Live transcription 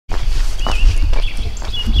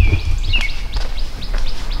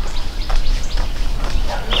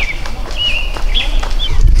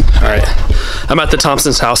I'm at the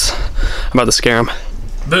Thompson's house. I'm about to scare him.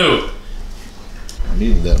 Boo! I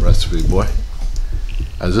needed that recipe, boy.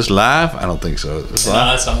 Is this live? I don't think so. It's live?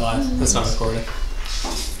 No, that's not live. That's not recorded.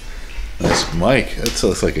 Nice mic. That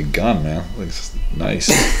looks like a gun, man. Looks nice.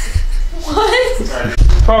 What?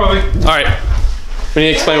 Probably. All right. We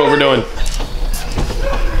need to explain what we're doing.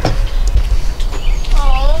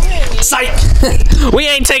 Psych! We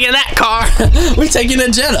ain't taking that car. We taking a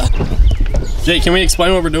Jetta. Jake, can we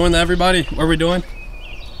explain what we're doing to everybody? What are we doing?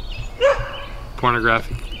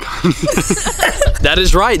 Pornographic. That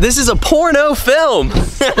is right. This is a porno film.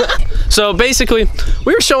 So basically,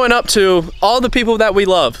 we were showing up to all the people that we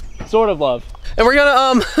love, sort of love, and we're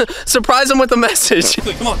gonna surprise them with a message.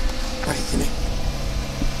 Come on. All right, come here.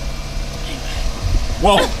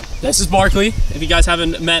 Whoa. This is Barkley. If you guys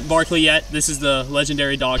haven't met Barkley yet, this is the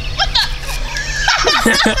legendary dog.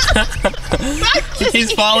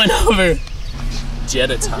 He's falling over.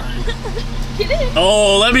 Jetta time. Get in.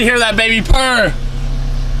 Oh, let me hear that baby purr.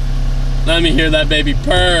 Let me hear that baby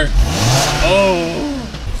purr. Oh.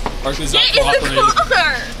 Barkley's not cooperating. Get in the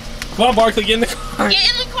car. Come on, Barkley, get in the car. Get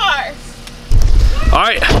in the car. All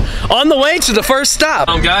right, on the way to the first stop.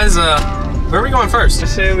 Guys, where are we going first? I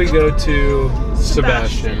say we go to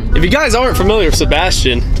Sebastian. If you guys aren't familiar with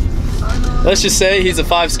Sebastian, let's just say he's a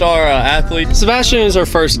 5-star athlete. Sebastian is our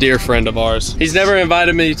first dear friend of ours. He's never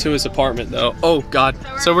invited me to his apartment though. Oh God.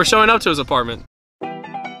 So we're showing up to his apartment.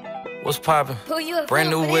 What's poppin'? Brand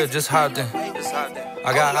new whip, just hopped in.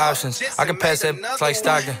 I got options. I can pass that like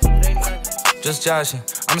Stockton. Just joshing.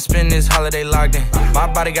 I'm spending this holiday locked in.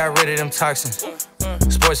 My body got rid of them toxins.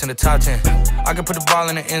 Sports in the top 10. I can put the ball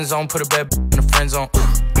in the end zone, put a bad in the friend zone.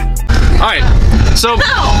 All right, so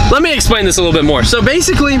let me explain this a little bit more. So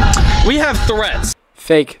basically, we have threats.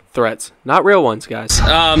 Fake threats, not real ones, guys,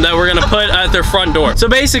 that we're gonna put at their front door. So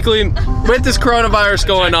basically, with this coronavirus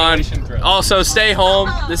going on, also stay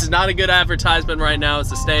home. This is not a good advertisement right now, it's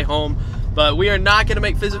to stay home. But we are not gonna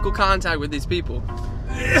make physical contact with these people.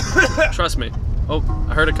 Trust me. Oh,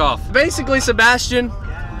 I heard a cough. Basically, Sebastian,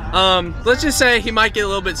 let's just say he might get a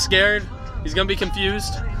little bit scared. He's gonna be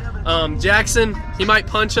confused. Jackson, he might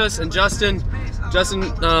punch us, and Justin,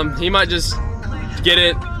 he might just get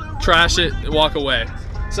it, trash it, and walk away.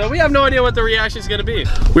 So we have no idea what the reaction is gonna be.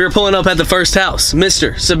 We were pulling up at the first house,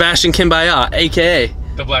 Mr. Sebastian Kimbaya, AKA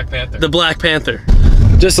The Black Panther. The Black Panther.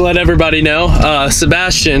 Just to let everybody know,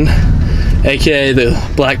 Sebastian, AKA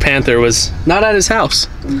the Black Panther, was not at his house.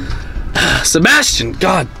 Sebastian,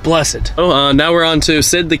 God bless it. Oh, now we're on to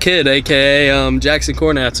Sid the Kid, AKA Jackson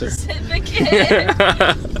Cornatzer. Sid the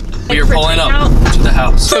Kid. We are pulling up to the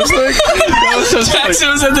house. So slick. Jackson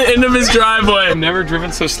was at the end of his driveway. I've never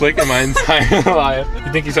driven so slick in my entire life.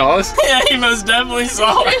 You think he saw us? Yeah, he most definitely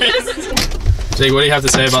saw us. Jake, what do you have to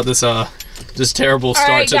say about this just terrible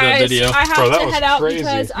start to the video? I have to head out crazy.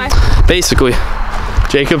 because Basically,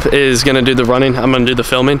 Jacob is gonna do the running, I'm gonna do the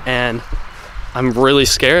filming, and I'm really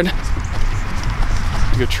scared.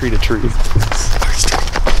 Go tree to tree.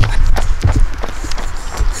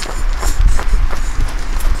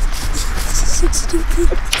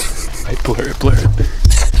 I blur it.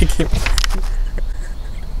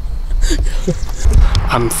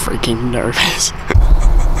 I'm freaking nervous.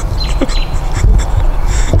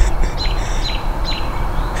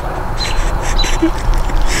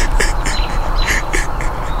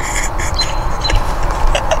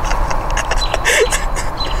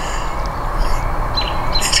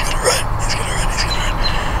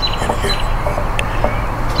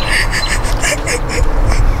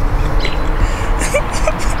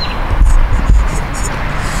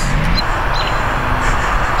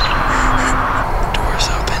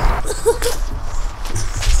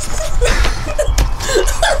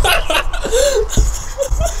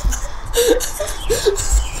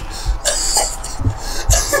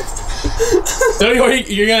 So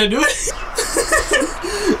you're gonna do it?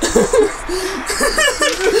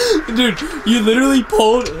 Dude, you literally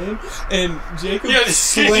pulled in and Jacob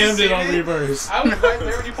slammed it on reverse. I was right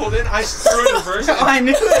there when you pulled in. I threw it in reverse. I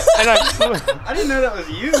knew it. And I didn't know that was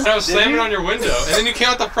you. I was slamming on your window. And then you came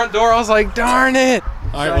out the front door. I was like, darn it.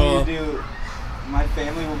 All right, well. My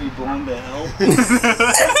family will be blown to hell.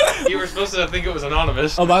 You were supposed to think it was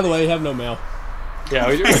anonymous. Oh, by the way, you have no mail. Yeah,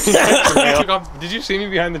 we did you see me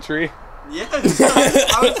behind the tree? Yes.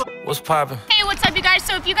 What's poppin'? Hey, what's up, you guys?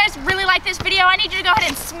 So if you guys really like this video, I need you to go ahead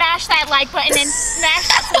and smash that like button and smash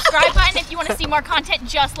that subscribe button if you want to see more content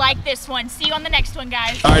just like this one. See you on the next one,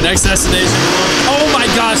 guys. All right, next destination. Oh my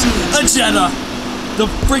gosh, a Jetta. The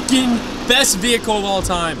freaking best vehicle of all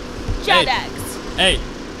time. JetX. Hey,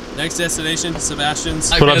 next destination, Sebastian's.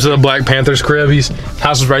 Put up to the Black Panther's crib. His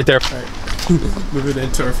house is right there. All right, moving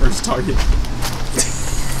into our first target.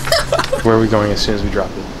 Where are we going as soon as we drop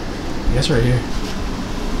it? I guess right here.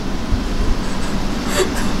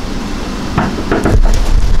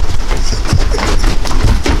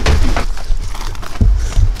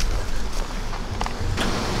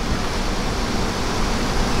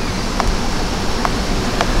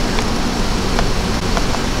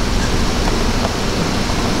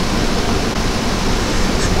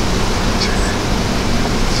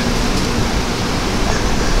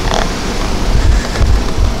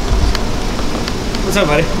 What's up,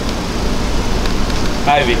 buddy?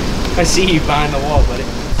 Ivy. I see you behind the wall, buddy.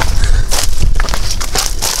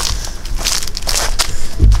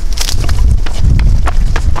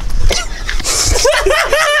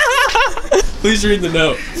 Please read the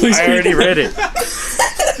note. Please I already read it.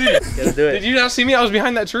 Dude, Gotta do it. did you not see me? I was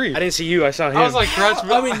behind that tree. I didn't see you. I saw him. I was like, crouched.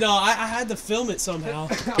 I mean, no, I had to film it somehow.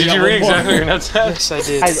 Did you read exactly your notes? yes, I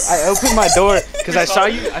did. I opened my door because I saw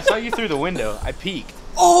you. I saw you through the window. I peeked.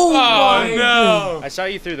 Oh, Oh no! I saw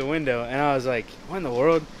you through the window, and I was like, "What in the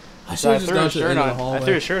world?" I So I should threw a shirt on. I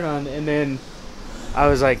threw a shirt on, and then I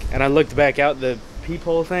was like, and I looked back out the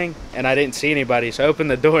peephole thing, and I didn't see anybody. So I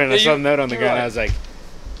opened the door, and I saw a note on the ground. I was like,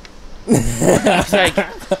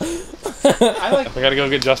 I gotta go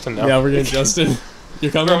get Justin now. Yeah, we're getting Justin.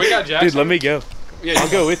 You're coming? Bro, we got Jackson. "Dude, let me go. Yeah,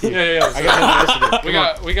 I'll go with you." Yeah. I got nothing else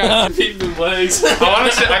to do. We got feet and legs. I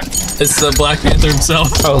want to say. It's the Black Panther himself.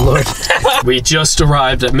 Oh Lord. We just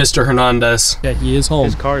arrived at Mr. Hernandez. Yeah, he is home.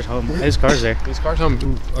 His car's home. His car's there. His car's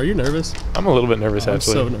home. Are you nervous? I'm a little bit nervous I'm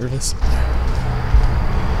actually. so nervous.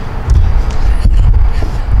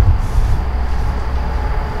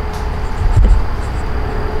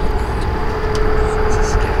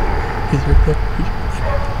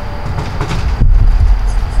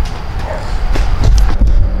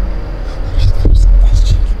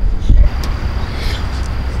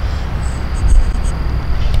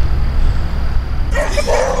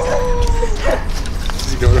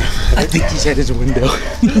 I think he's at his window.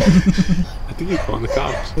 I think he's calling the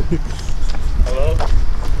cops. Hello?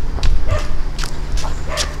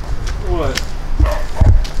 What?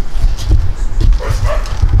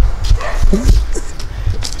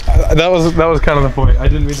 That was kind of the point. I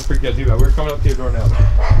didn't mean to freak out too bad. We're coming up to your door now.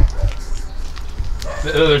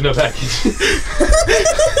 There's no package.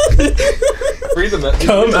 Read them.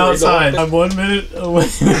 Come outside. I'm 1 minute away.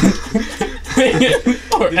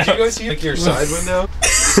 Did you go see like your side window?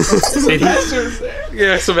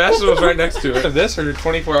 Yeah, Sebastian was right next to it. This or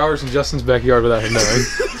 24 hours in Justin's backyard without him knowing.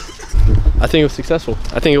 I think it was successful.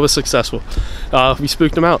 We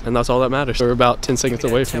spooked him out, and that's all that matters. We're about 10 seconds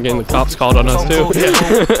away from getting the cops called on us too.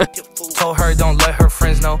 Told her don't let her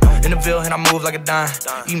friends know. In the Ville and I move like a dime.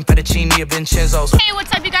 Eating fettuccine at Vincenzo's. Hey,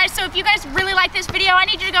 what's up, you guys? So if you guys really like this video, I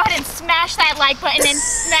need you to go ahead and smash that like button and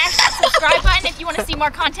smash that subscribe button if you want to see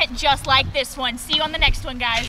more content just like this one. See you on the next one, guys.